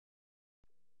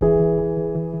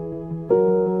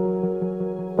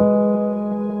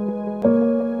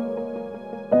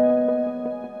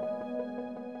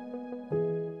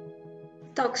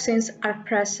Toxins are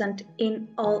present in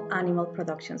all animal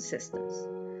production systems.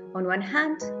 On one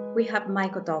hand, we have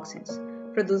mycotoxins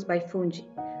produced by fungi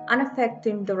and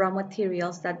affecting the raw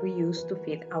materials that we use to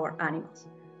feed our animals.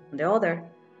 On the other,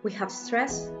 we have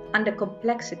stress and the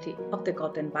complexity of the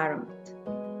gut environment.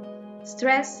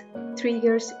 Stress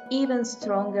triggers even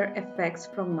stronger effects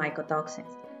from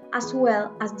mycotoxins, as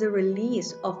well as the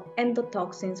release of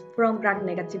endotoxins from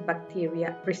gram-negative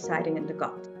bacteria residing in the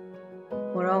gut.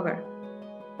 Moreover,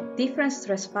 different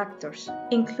stress factors,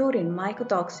 including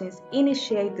mycotoxins,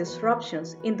 initiate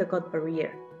disruptions in the gut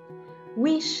barrier,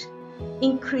 which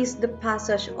increase the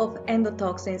passage of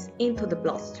endotoxins into the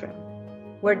bloodstream,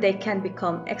 where they can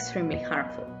become extremely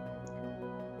harmful.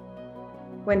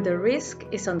 When the risk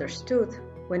is understood,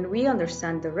 when we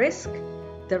understand the risk,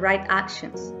 the right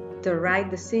actions, the right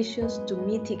decisions to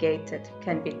mitigate it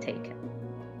can be taken.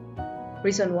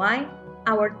 Reason why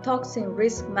our toxin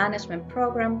risk management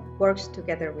program works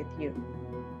together with you.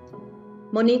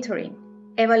 Monitoring,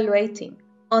 evaluating,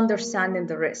 understanding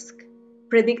the risk,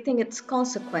 predicting its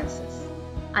consequences,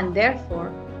 and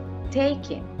therefore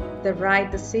taking the right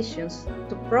decisions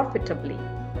to profitably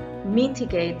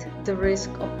mitigate the risk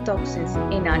of toxins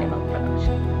in animal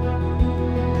production.